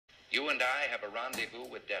You and I have a rendezvous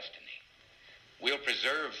with destiny. We'll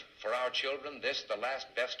preserve for our children this, the last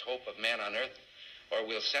best hope of man on earth, or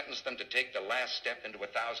we'll sentence them to take the last step into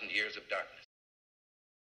 1,000 years of darkness.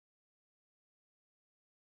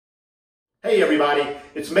 Hey everybody,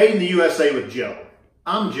 it's Made in the USA with Joe.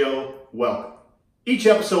 I'm Joe, welcome. Each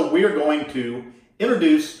episode we are going to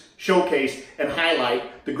introduce, showcase, and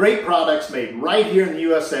highlight the great products made right here in the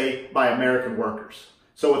USA by American workers.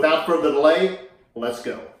 So without further delay, let's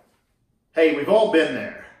go. Hey, we've all been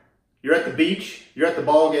there. You're at the beach, you're at the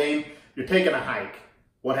ball game, you're taking a hike.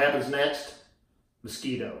 What happens next?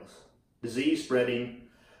 Mosquitoes. Disease spreading,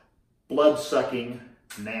 blood sucking,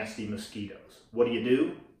 nasty mosquitoes. What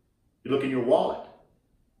do? You look in your wallet.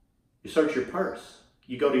 You search your purse.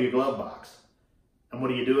 You go to your glove box. And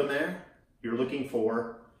what are you doing there? You're looking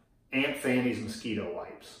for Aunt Fanny's mosquito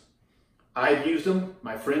wipes. I've used them,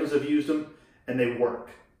 my friends have used them, and they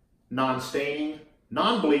work. Non-staining,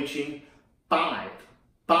 non-bleaching,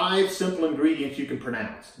 five simple ingredients you can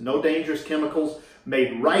pronounce. No dangerous chemicals,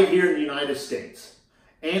 made right here in the United States.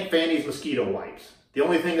 Aunt Fanny's mosquito wipes. The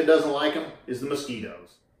only thing that doesn't like them is the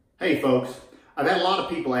mosquitoes. Hey folks, I've had a lot of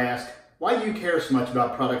people ask, why do you care so much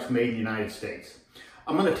about products made in the United States?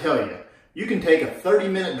 I'm going to tell you, you can take a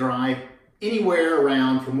 30-minute drive anywhere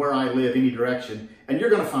around from where I live, any direction, and you're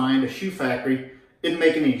going to find a shoe factory isn't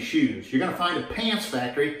making any shoes. You're going to find a pants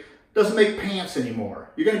factory doesn't make pants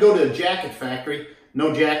anymore. You're going to go to a jacket factory,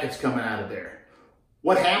 no jackets coming out of there.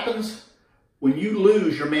 What happens? When you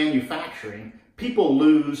lose your manufacturing, people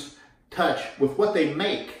lose touch with what they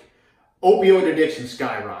make. Opioid addiction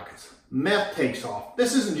skyrockets. Meth takes off.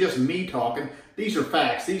 This isn't just me talking. These are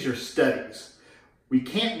facts. These are studies. We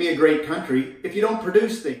can't be a great country if you don't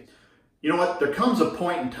produce things. You know what? There comes a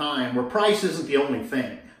point in time where price isn't the only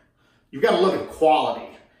thing. You've got to look at quality.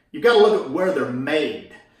 You've got to look at where they're made.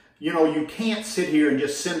 You know, you can't sit here and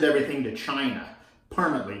just send everything to China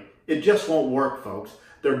permanently. It just won't work, folks.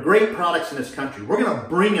 They're great products in this country. We're going to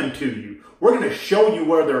bring them to you. We're going to show you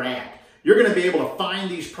where they're at. You're going to be able to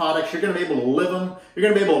find these products. You're going to be able to live them. You're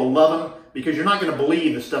going to be able to love them because you're not going to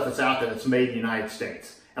believe the stuff that's out there that's made in the United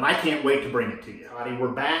States. And I can't wait to bring it to you. We're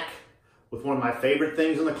back with one of my favorite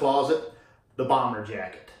things in the closet, the bomber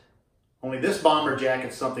jacket. Only this bomber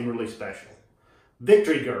jacket's something really special.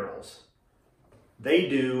 Victory Girls. They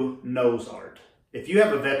do nose art. If you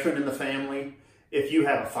have a veteran in the family, if you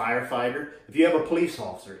have a firefighter, if you have a police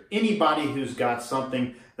officer, anybody who's got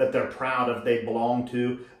something that they're proud of, they belong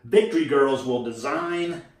to, Victory Girls will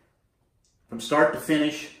design from start to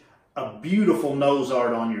finish a beautiful nose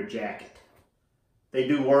art on your jacket. They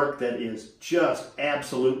do work that is just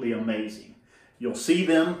absolutely amazing. You'll see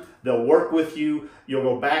them, they'll work with you, you'll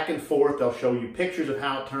go back and forth, they'll show you pictures of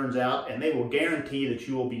how it turns out, and they will guarantee that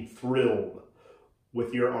you will be thrilled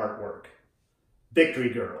with your artwork. Victory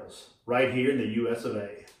Girls, right here in the US of A.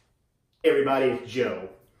 Hey everybody, it's Joe.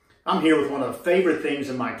 I'm here with one of the favorite things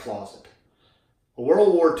in my closet. A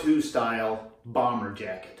World War II style bomber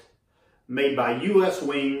jacket made by US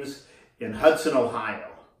Wings in Hudson, Ohio.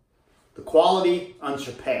 The quality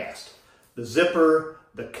unsurpassed. The zipper,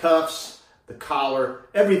 the cuffs, the collar,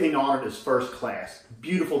 everything on it is first class.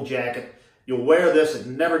 Beautiful jacket. You'll wear this, it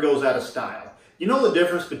never goes out of style. You know the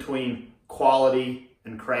difference between quality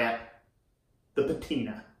and crap? The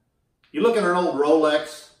patina. You look at an old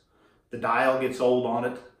Rolex, the dial gets old on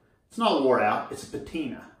it. It's not wore out, it's a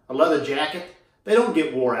patina. A leather jacket, they don't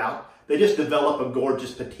get wore out. They just develop a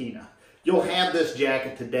gorgeous patina. You'll have this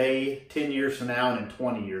jacket today, 10 years from now, and in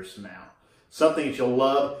 20 years from now. Something that you'll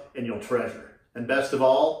love and you'll treasure. And best of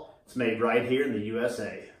all, it's made right here in the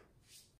USA.